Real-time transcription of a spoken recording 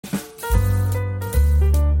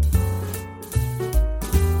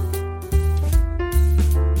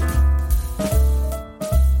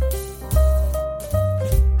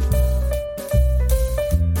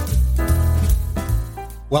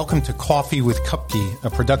Welcome to Coffee with Cupkey, a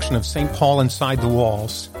production of St. Paul Inside the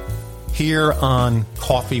Walls. Here on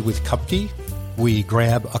Coffee with Cupkey, we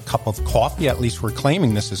grab a cup of coffee, at least we're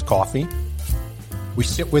claiming this is coffee. We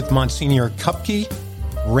sit with Monsignor Cupkey,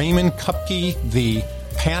 Raymond Cupkey, the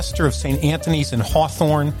pastor of St. Anthony's in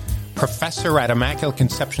Hawthorne, professor at Immaculate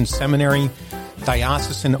Conception Seminary,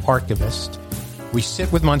 diocesan archivist. We sit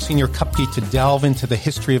with Monsignor Cupkey to delve into the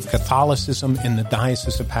history of Catholicism in the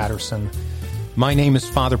Diocese of Paterson. My name is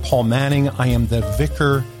Father Paul Manning. I am the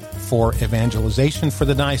vicar for evangelization for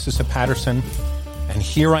the Diocese of Paterson. And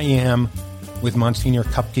here I am with Monsignor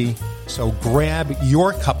Cupkey. So grab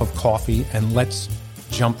your cup of coffee and let's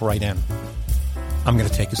jump right in. I'm going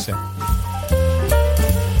to take a sip.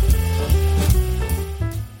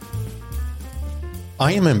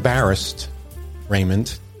 I am embarrassed,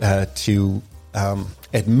 Raymond, to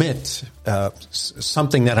admit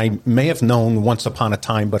something that I may have known once upon a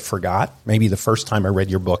time but forgot. Maybe the first time I read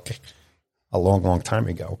your book a long, long time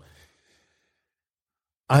ago.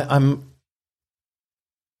 It's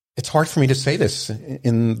hard for me to say this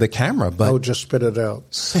in the camera, but... Oh, just spit it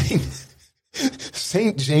out.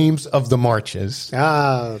 St. James of the Marches.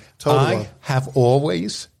 Totally. I have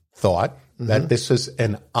always thought that this is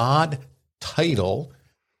an odd title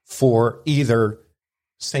for either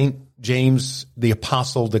St. James the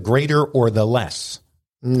Apostle, the Greater, or the Less.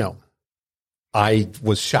 No. I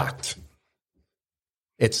was shocked.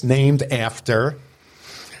 It's named after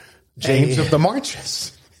James of the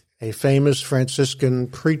Marches. A famous Franciscan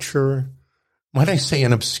preacher. Might I say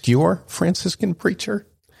an obscure Franciscan preacher?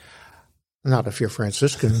 Not if you're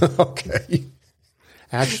Franciscan. Okay.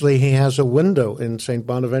 Actually, he has a window in St.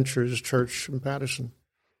 Bonaventure's church in Paterson.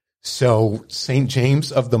 So St.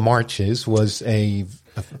 James of the Marches was a...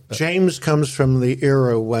 James comes from the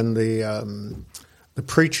era when the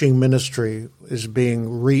preaching ministry is being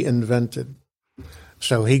reinvented.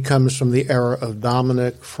 So he comes from the era of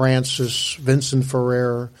Dominic, Francis, Vincent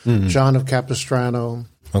Ferrer, John of Capistrano.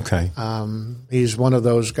 Okay. He's one of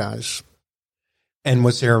those guys. And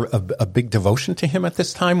was there a big devotion to him at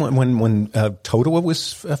this time when Totowa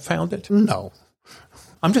was founded? No.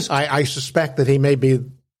 I suspect that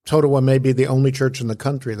Totowa may be the only church in the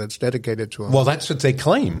country that's dedicated to him. Well, that's what they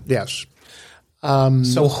claim. Yes.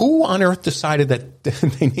 So who on earth decided that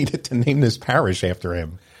they needed to name this parish after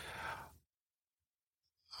him?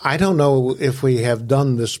 I don't know if we have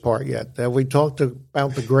done this part yet. Have we talked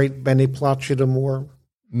about the great Beni Placidum War?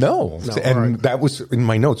 No. And that was in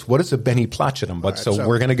my notes. What is a Beni Placidum? But so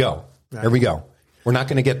we're going to go. Here we go. We're not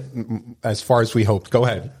going to get as far as we hoped. Go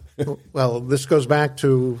ahead. Well, this goes back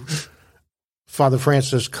to Father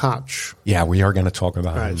Francis Koch. Yeah, we are going to talk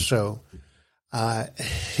about him. So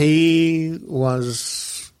he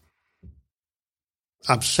was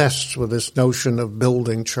obsessed with this notion of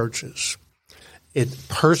building churches. It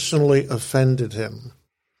personally offended him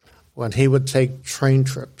when he would take train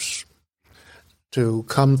trips to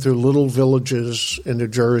come through little villages in New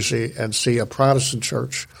Jersey and see a Protestant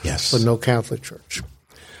church, but no Catholic church.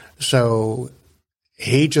 So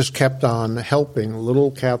he just kept on helping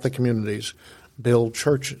little Catholic communities build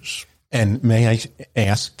churches. And may I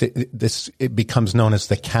ask, it becomes known as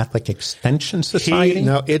the Catholic Extension Society?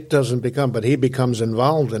 No, it doesn't become, but he becomes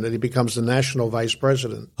involved in it. He becomes the national vice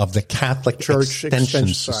president of the Catholic Church Extension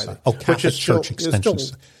Society. Oh, Catholic Church Extension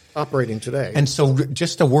Society. Operating today. And so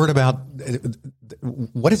just a word about,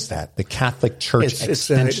 what is that? The Catholic Church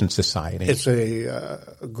Extension Society. It's a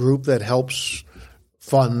group that helps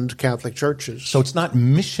fund Catholic churches. So it's not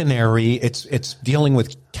missionary. It's dealing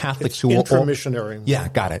with Catholics who are intra-missionary. Yeah,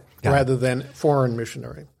 got it. Rather than foreign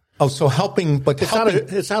missionary. Oh, so helping, but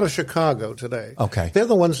it's out of Chicago today. Okay, they're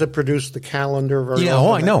the ones that produce the calendar. Yeah,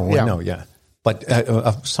 I know.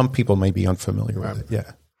 But some people may be unfamiliar with it.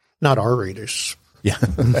 Yeah, not our readers. Yeah,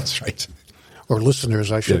 that's right. Or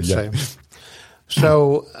listeners, I should say.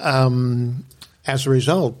 So, as a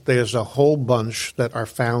result, there's a whole bunch that are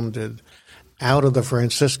founded out of the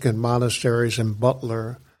Franciscan monasteries in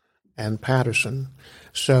Butler and Paterson.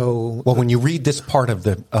 So, well, when you read this part of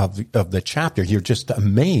the chapter, you're just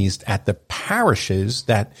amazed at the parishes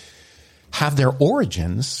that have their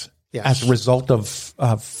origins as a result of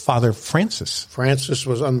Father Francis. Francis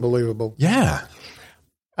was unbelievable. Yeah.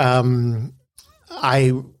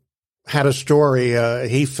 I had a story.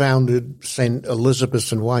 He founded St.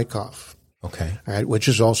 Elizabeth in Wyckoff. Okay. All right, which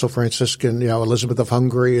is also Franciscan. Elizabeth of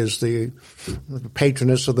Hungary is the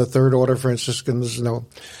patroness of the Third Order Franciscans.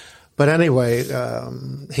 But anyway,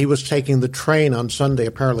 he was taking the train on Sunday.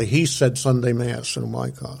 Apparently, he said Sunday Mass in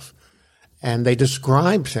Wyckoff. And they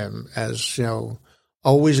described him as,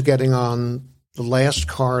 always getting on the last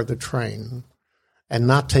car of the train and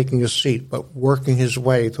not taking a seat, but working his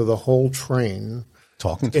way through the whole train,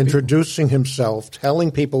 Talking to introducing himself, telling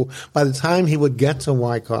people. By the time he would get to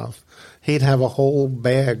Wyckoff, he'd have a whole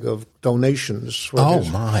bag of donations. Oh,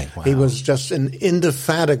 my. Wow. He was just an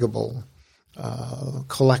indefatigable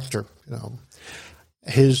collector.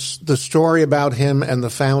 The story about him and the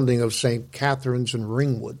founding of St. Catherine's in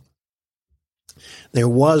Ringwood. There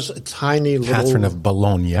was a tiny little Catherine of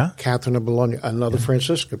Bologna. Catherine of Bologna, another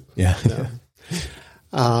Franciscan. Yeah.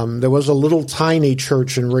 There was a little tiny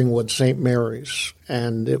church in Ringwood, St. Mary's,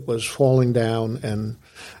 and it was falling down,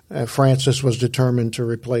 and Francis was determined to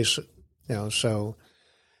replace it. So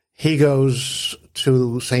he goes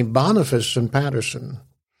to St. Boniface in Patterson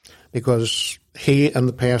because he and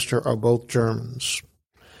the pastor are both Germans.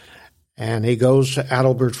 And he goes to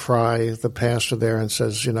Adalbert Fry, the pastor there, and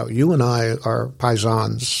says, you and I are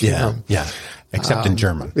paisans. Yeah, except in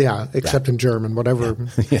German. Yeah, except in German, whatever.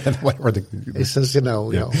 Yeah, whatever. He says,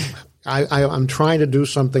 I'm trying to do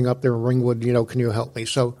something up there in Ringwood, can you help me?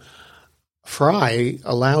 So Fry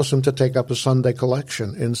allows him to take up a Sunday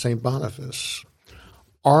collection in St. Boniface.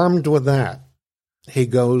 Armed with that, he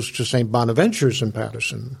goes to St. Bonaventure's in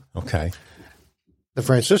Patterson. Okay. The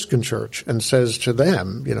Franciscan church, and says to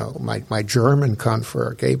them, my German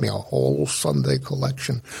confrere gave me a whole Sunday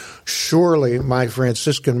collection. Surely my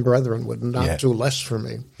Franciscan brethren would not do less for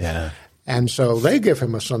me. Yeah. And so they give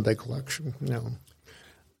him a Sunday collection.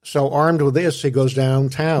 So armed with this, he goes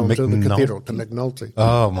downtown to the cathedral, to McNulty.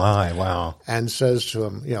 Oh, my, wow. And says to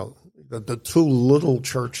him, the two little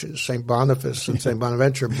churches, St. Boniface and St.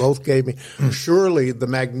 Bonaventure, both gave me. Surely the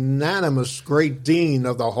magnanimous great dean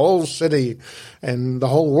of the whole city and the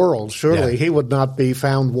whole world, surely he would not be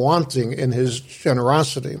found wanting in his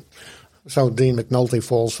generosity. So Dean McNulty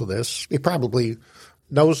falls for this. He probably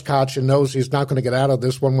knows Koch and knows he's not going to get out of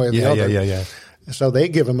this one way or the other. Yeah. So they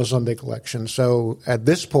give him a Sunday collection. So at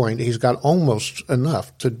this point, he's got almost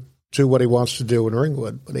enough to do what he wants to do in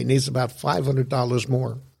Ringwood, but he needs about $500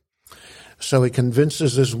 more. So he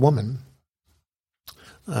convinces this woman,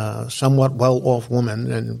 somewhat well-off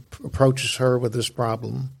woman, and approaches her with this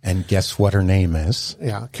problem. And guess what her name is?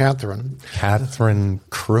 Yeah, Catherine. Catherine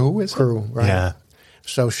Crew, is it? Crew, right. Yeah.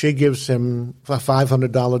 So she gives him a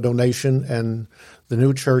 $500 donation, and the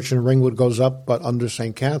new church in Ringwood goes up, but under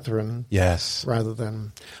St. Catherine. Yes. Rather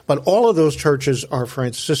than. But all of those churches are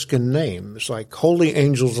Franciscan names, like Holy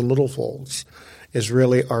Angels in Little Falls is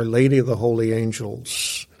really Our Lady of the Holy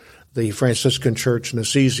Angels. The Franciscan Church in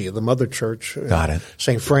Assisi, the mother church. Got it.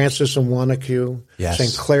 St. Francis in Wanacue. Yes.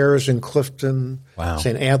 St. Clare's in Clifton. Wow.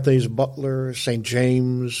 St. Anthony's Butler. St.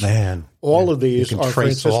 James. Man. All of these are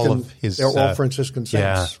Franciscan. All of his, they're all Franciscan saints.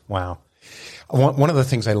 Yeah. Wow. One of the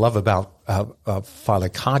things I love about Father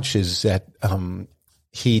Koch is that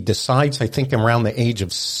he decides, I think around the age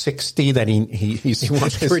of 60, that he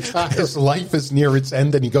wants to retire. His life is near its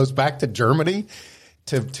end, and he goes back to Germany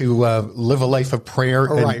to live a life of prayer.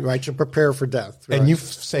 Right, to prepare for death. Right. And you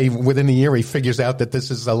say within a year he figures out that this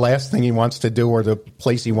is the last thing he wants to do or the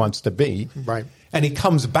place he wants to be. Right. And he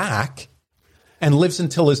comes back and lives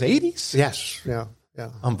until his 80s? Yes, yeah.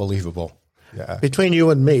 Unbelievable. Yeah. Between you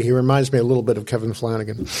and me, he reminds me a little bit of Kevin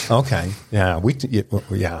Flanagan. Okay. Yeah.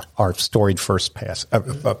 Our storied first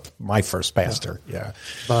my first pastor. Yeah.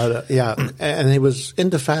 But and he was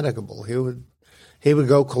indefatigable. He would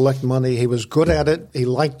go collect money. He was good at it. He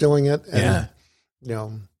liked doing it. And,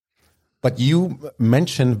 But you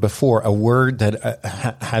mentioned before a word that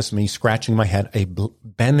has me scratching my head, a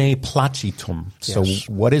beneplacitum. So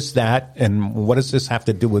what is that, and what does this have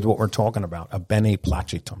to do with what we're talking about, a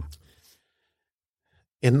beneplacitum?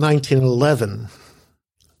 In 1911,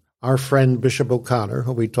 our friend Bishop O'Connor,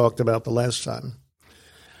 who we talked about the last time,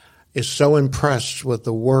 is so impressed with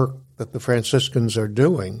the work that the Franciscans are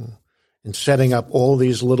doing in setting up all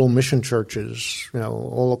these little mission churches,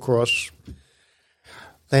 all across,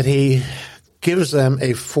 that he gives them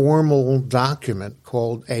a formal document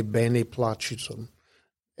called a beneplacitum.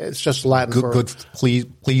 It's just Latin for good. Please,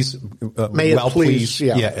 may it please.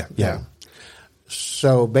 Yeah.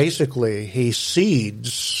 So basically, he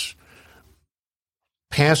cedes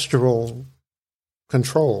pastoral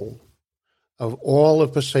control of all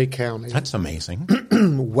of Passaic County. That's amazing.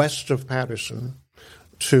 West of Patterson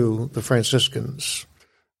to the Franciscans,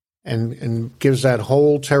 and gives that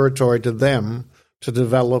whole territory to them to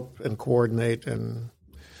develop and coordinate. And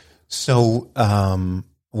so,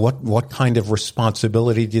 what kind of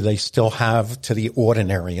responsibility do they still have to the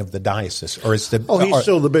ordinary of the diocese, or is the? He's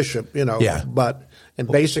still the bishop, Yeah. But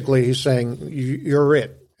basically, he's saying you're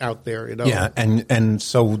it out there, Yeah, and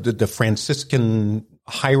so the Franciscan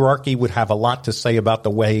hierarchy would have a lot to say about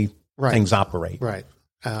the way things operate. Right.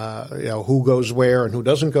 who goes where and who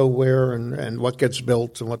doesn't go where, and what gets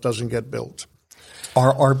built and what doesn't get built.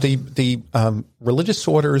 Are the religious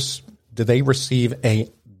orders, do they receive a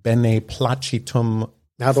beneplacitum?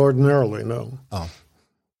 Not ordinarily, no. Oh.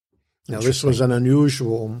 Now, this was an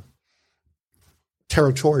unusual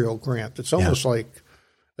territorial grant. It's almost like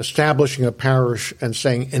establishing a parish and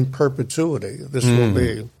saying in perpetuity, this will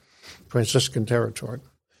be Franciscan territory.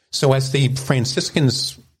 So as the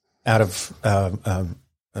Franciscans, out of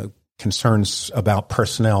concerns about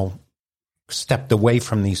personnel, stepped away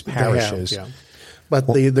from these parishes. But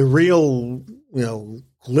the real,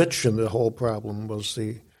 glitch in the whole problem was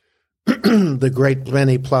the the Great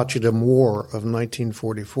Beneplacitum War of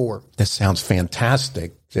 1944. This sounds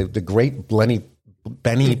fantastic. The Great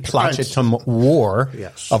Beneplacitum War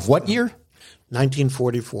of what year?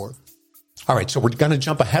 1944. All right, so we're going to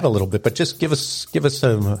jump ahead a little bit, but just give us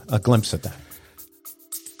a glimpse at that.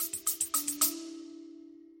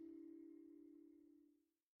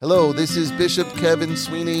 Hello, this is Bishop Kevin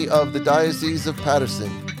Sweeney of the Diocese of Paterson,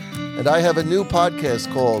 and I have a new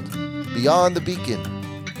podcast called Beyond the Beacon.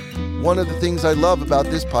 One of the things I love about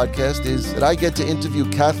this podcast is that I get to interview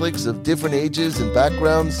Catholics of different ages and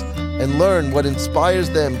backgrounds and learn what inspires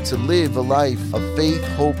them to live a life of faith,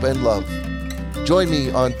 hope, and love. Join me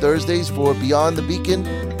on Thursdays for Beyond the Beacon,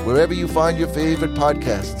 wherever you find your favorite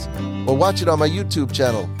podcasts, or watch it on my YouTube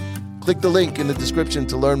channel. Click the link in the description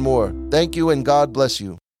to learn more. Thank you, and God bless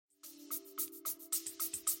you.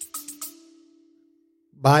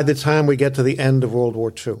 By the time we get to the end of World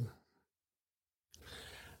War II,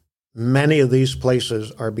 many of these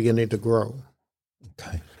places are beginning to grow.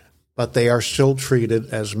 Okay. But they are still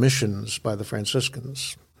treated as missions by the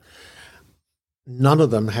Franciscans. None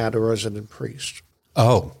of them had a resident priest.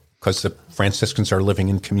 Oh, because the Franciscans are living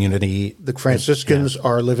in community. The Franciscans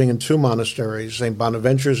are living in two monasteries, St.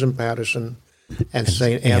 Bonaventure's in Patterson and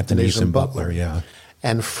St. Anthony's in Butler. Yeah.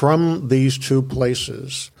 And from these two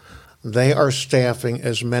places, they are staffing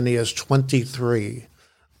as many as 23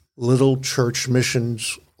 little church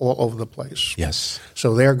missions all over the place. Yes.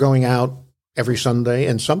 So they're going out every Sunday.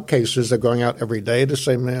 In some cases, they're going out every day to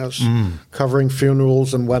say Mass, covering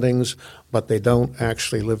funerals and weddings, but they don't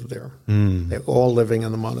actually live there. They're all living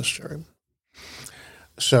in the monastery.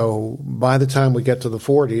 So by the time we get to the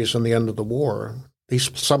 40s and the end of the war,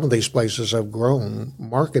 some of these places have grown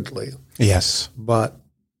markedly. Yes. But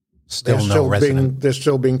they're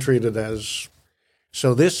still being treated as.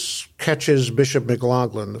 So this catches Bishop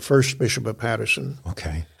McLaughlin, the first bishop of Patterson.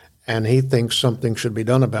 Okay. And he thinks something should be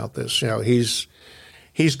done about this.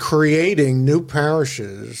 He's creating new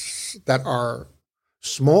parishes that are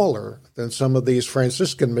smaller than some of these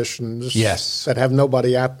Franciscan missions that have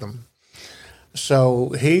nobody at them.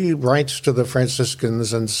 So he writes to the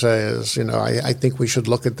Franciscans and says, I think we should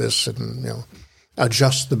look at this and,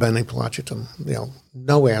 adjust the Beneplacitum.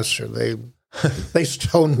 No answer. They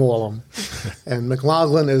stonewall him. And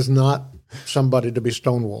McLaughlin is not somebody to be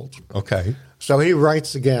stonewalled. Okay. So he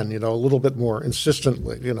writes again, a little bit more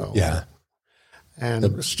insistently, Yeah.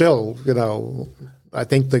 And still, I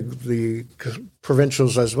think the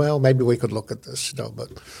provincials as well, maybe we could look at this, but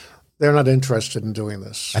they're not interested in doing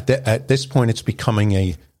this. At this point, it's becoming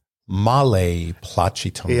a male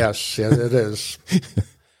placitum. Yes, it is.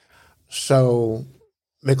 So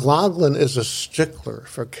McLaughlin is a stickler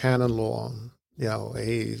for canon law.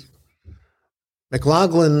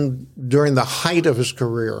 McLaughlin, during the height of his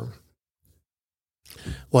career,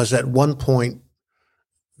 was at one point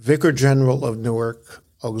Vicar General of Newark,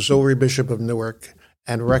 Auxiliary Bishop of Newark,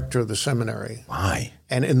 and Rector of the seminary. Why?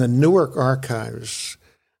 And in the Newark archives,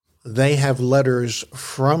 they have letters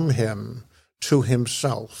from him to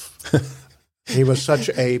himself. He was such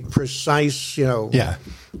a precise, dear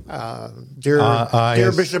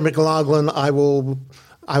Bishop McLaughlin, I will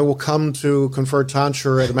come to confer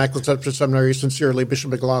tonsure at Immaculate Conception Seminary. Sincerely,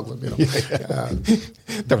 Bishop McLaughlin.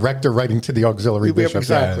 The rector writing to the auxiliary bishop.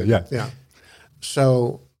 Exactly. Yeah.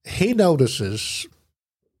 So he notices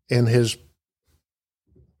in his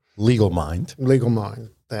legal mind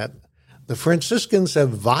that the Franciscans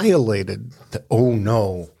have violated the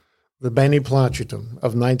Beneplacitum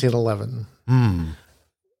of 1911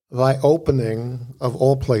 by opening, of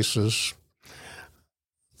all places,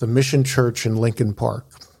 the Mission Church in Lincoln Park.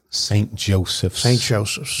 St. Joseph's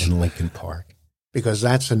in Lincoln Park. Because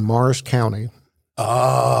that's in Morris County.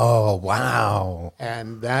 Oh, wow.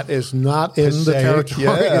 And that is not in the territory.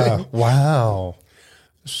 Yeah. Wow.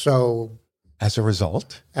 So As a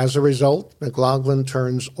result, McLaughlin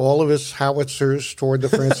turns all of his howitzers toward the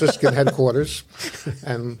Franciscan headquarters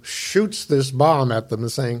and shoots this bomb at them,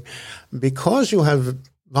 saying, because you have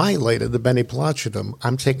violated the Beneplacitum,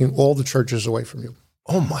 I'm taking all the churches away from you.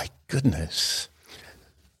 Oh, my goodness.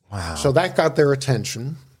 Wow. So that got their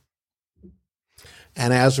attention.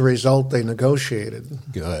 And as a result, they negotiated.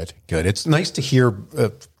 Good. It's nice to hear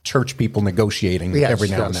church people negotiating every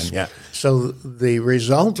now and then. Yeah. So the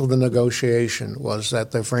result of the negotiation was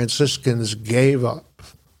that the Franciscans gave up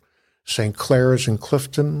St. Clare's in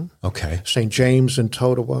Clifton, St. James in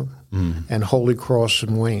Totowa, and Holy Cross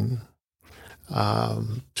in Wayne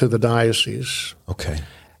to the diocese. Okay.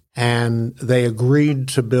 And they agreed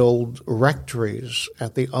to build rectories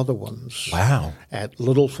at the other ones. Wow. At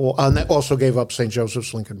Little Falls, and they also gave up St.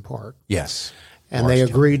 Joseph's Lincoln Park. Yes. And they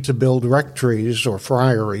agreed to build rectories or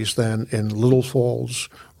friaries then in Little Falls,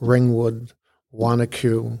 Ringwood,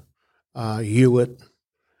 Wanacue, Hewitt,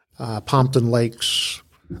 Pompton Lakes,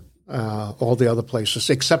 all the other places,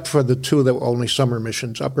 except for the two that were only summer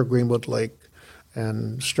missions, Upper Greenwood Lake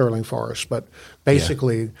and Sterling Forest. But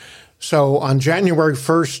basically, so on January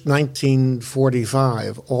 1st,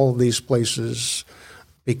 1945, all of these places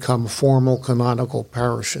become formal canonical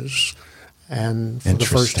parishes. And for the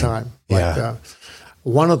first time.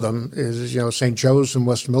 One of them is, St. Joe's in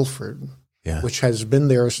West Milford, which has been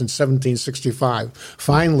there since 1765.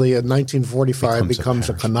 Finally, in 1945, becomes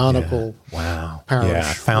a canonical parish.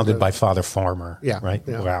 Yeah, founded by Father Farmer. Yeah. Right?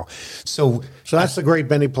 Yeah. Wow. So that's the great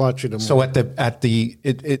Beni Placitum. So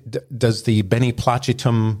does the Beni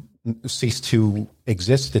Placitum cease to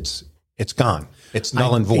exist? It's gone. It's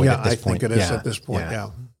null and void at this point. I think it is at this point,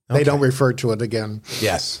 They don't refer to it again.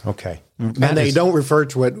 Yes. Okay. And they don't refer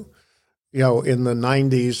to it, in the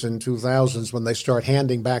 90s and 2000s when they start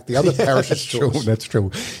handing back the other parishes to us. That's true.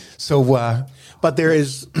 So, but there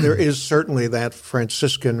is certainly that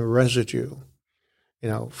Franciscan residue.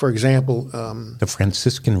 For example, the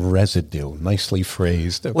Franciscan residue, nicely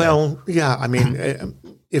phrased. Okay. Well, yeah. I mean,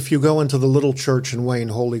 if you go into the little church in Wayne,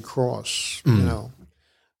 Holy Cross,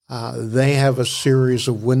 they have a series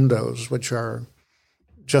of windows which are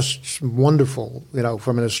just wonderful,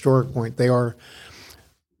 from an historic point. They are,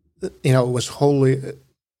 it was holy.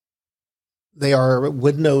 They are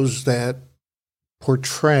windows that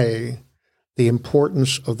portray the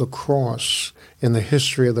importance of the cross in the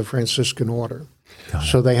history of the Franciscan order.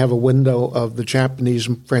 So they have a window of the Japanese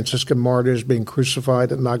Franciscan martyrs being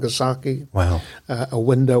crucified at Nagasaki. Wow. A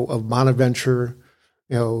window of Bonaventure,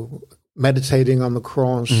 meditating on the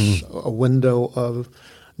cross. A window of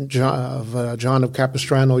John of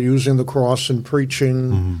Capistrano using the cross and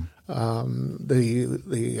preaching.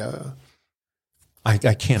 I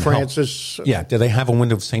can't Francis. Help. Yeah, do they have a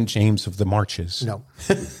window of St. James of the Marches? No.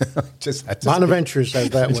 Bonaventure has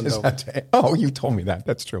that window. You told me that.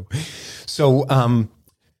 That's true. So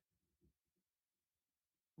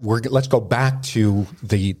let's go back to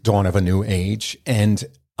the dawn of a new age, and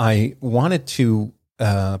I wanted to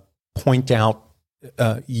point out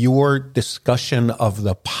your discussion of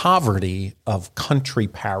the poverty of country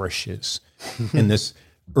parishes in this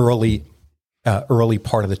early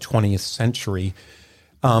part of the 20th century.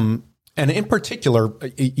 And in particular,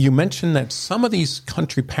 you mentioned that some of these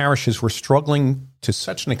country parishes were struggling to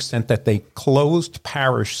such an extent that they closed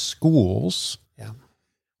parish schools,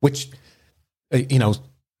 which,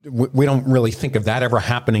 we don't really think of that ever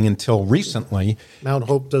happening until recently. Mount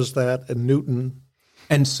Hope does that, and Newton.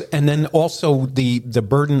 And then also the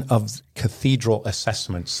burden of cathedral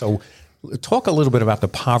assessments. So talk a little bit about the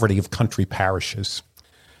poverty of country parishes.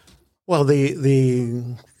 Well,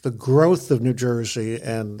 the growth of New Jersey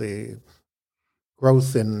and the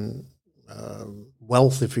growth in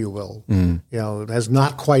wealth, if you will, it has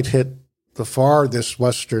not quite hit the farthest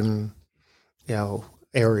western,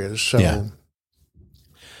 areas. So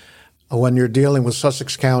when you're dealing with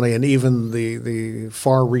Sussex County and even the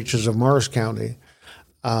far reaches of Morris County,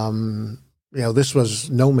 this was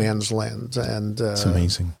no man's land, and it's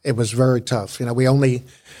amazing. It was very tough.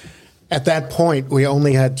 At that point, we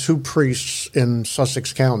only had two priests in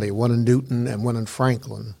Sussex County, one in Newton and one in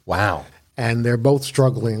Franklin. Wow. And they're both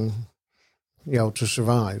struggling, to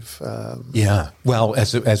survive. Well,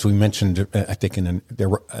 as we mentioned, I think in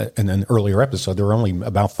an earlier episode, there were only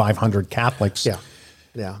about 500 Catholics.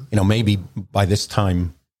 Yeah. Maybe by this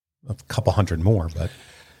time, a couple hundred more, but.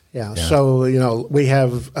 Yeah. So, we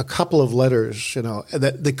have a couple of letters,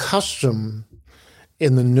 that the custom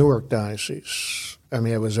in the Newark diocese,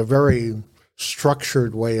 it was a very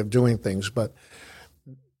structured way of doing things, but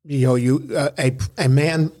a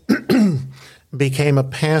man became a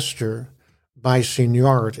pastor by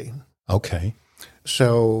seniority. Okay.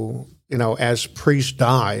 So, as priest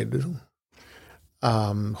died,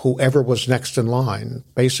 whoever was next in line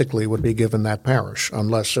basically would be given that parish,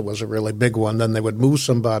 unless it was a really big one. Then they would move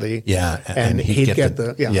somebody. Yeah, and he'd get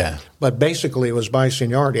the. But basically, it was by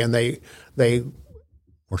seniority, and they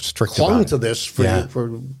strict clung about to it. this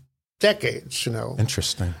for decades, you know.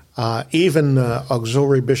 Interesting. Even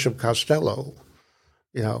Auxiliary Bishop Costello,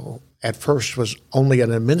 you know, at first was only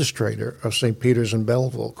an administrator of St. Peter's in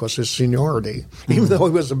Belleville because his seniority, even though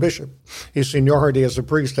he was a bishop, his seniority as a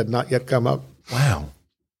priest had not yet come up. Wow.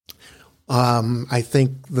 I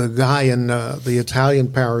think the guy in the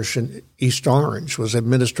Italian parish in East Orange was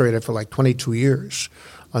administrator for like 22 years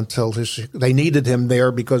until they needed him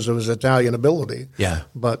there because of his Italian ability. Yeah.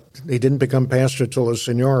 But he didn't become pastor till his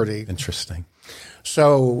seniority. Interesting.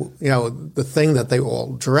 So, you know, the thing that they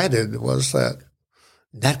all dreaded was that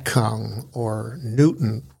Netcong or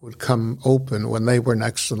Newton would come open when they were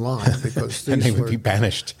next in line because And they would be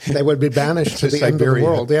banished. They would be banished to the end of the Siberia.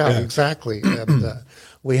 world. Yeah, exactly. And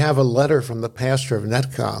we have a letter from the pastor of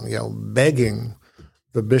Netcong, you know, begging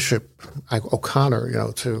the Bishop O'Connor, you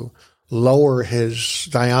know, to lower his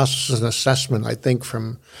diocesan assessment, I think,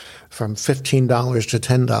 from $15 to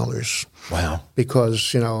 $10. Wow.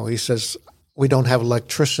 Because, you know, he says, we don't have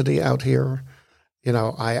electricity out here. You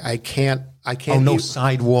know, I can't. Oh, no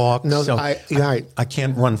sidewalks. No, so right. I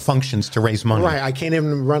can't run functions to raise money. Right. I can't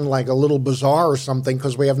even run like a little bazaar or something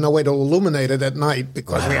because we have no way to illuminate it at night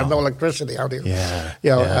because we have no electricity out here. Yeah. You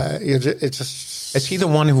know, it's just. Is he the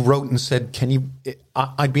one who wrote and said, "Can you?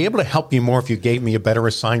 I'd be able to help you more if you gave me a better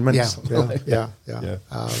assignment." Yeah. You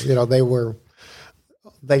know,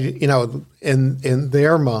 you know, in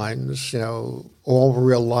their minds, you know, all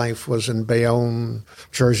real life was in Bayonne,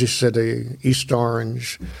 Jersey City, East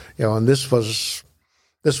Orange, you know, and this was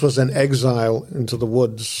an exile into the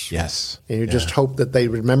woods. Yes. And you just hope that they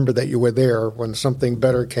remember that you were there when something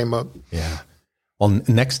better came up. Yeah. Well,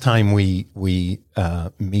 next time we meet,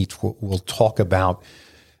 we'll talk about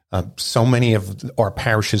so many of our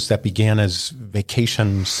parishes that began as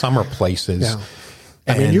vacation summer places. Yeah.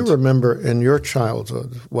 I mean, you remember in your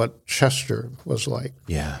childhood what Chester was like.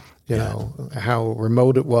 Yeah. You know, how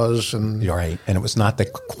remote it was. And you're right. And it was not the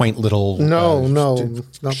quaint little not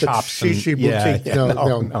the shops shishi boutique.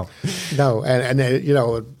 No. And you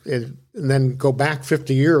know, and then go back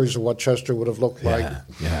 50 years of what Chester would have looked like.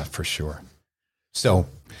 Yeah, for sure. So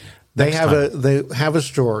they have a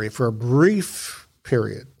story for a brief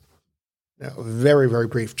period, very, very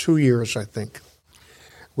brief, 2 years, I think.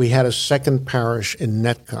 We had a second parish in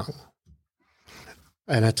Netcong,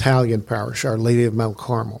 an Italian parish, Our Lady of Mount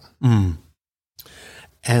Carmel. Mm.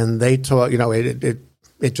 And they taught, you know,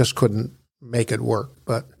 it just couldn't make it work.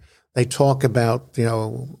 But they talk about, you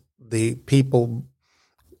know, the people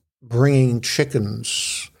bringing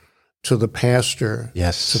chickens to the pastor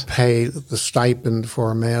to pay the stipend for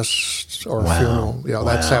a mass or a funeral. You know,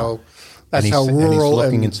 that's how rural. And he's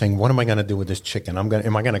looking and saying, "What am I going to do with this chicken?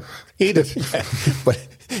 Am I going to eat it?"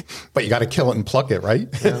 but you got to kill it and pluck it, right?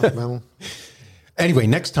 Yeah, well. Anyway,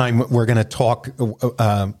 next time we're going to talk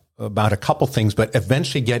about a couple things, but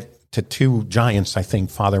eventually get to two giants. I think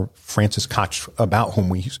Father Francis Koch, about whom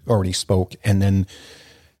we already spoke, and then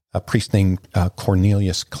a priest named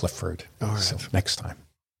Cornelius Clifford. All right. So next time.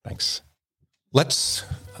 Thanks. Let's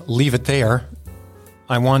leave it there.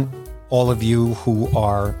 I want all of you who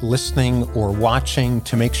are listening or watching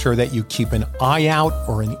to make sure that you keep an eye out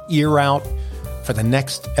or an ear out for the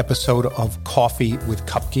next episode of Coffee with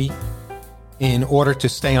Cupkey. In order to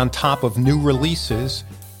stay on top of new releases,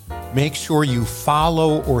 make sure you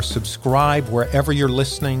follow or subscribe wherever you're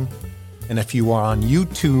listening. And if you are on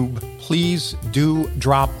YouTube, please do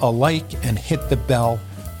drop a like and hit the bell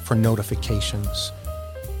for notifications.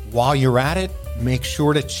 While you're at it, make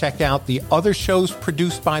sure to check out the other shows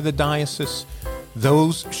produced by the diocese.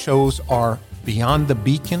 Those shows are Beyond the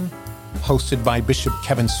Beacon, hosted by Bishop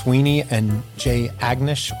Kevin Sweeney and Jay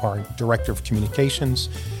Agnish, our Director of Communications,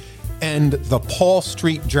 and the Paul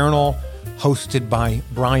Street Journal, hosted by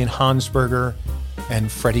Brian Hansberger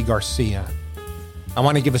and Freddie Garcia. I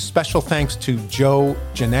want to give a special thanks to Joe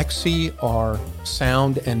Genexi, our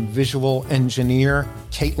sound and visual engineer,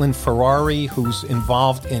 Caitlin Ferrari, who's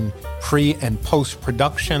involved in pre- and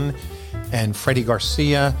post-production, and Freddie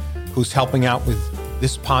Garcia, who's helping out with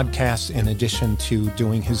this podcast in addition to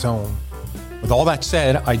doing his own. With all that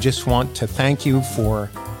said, I just want to thank you for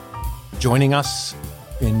joining us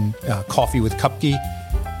in Coffee with Cupkey.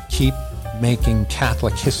 Keep making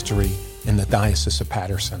Catholic history in the Diocese of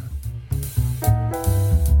Paterson.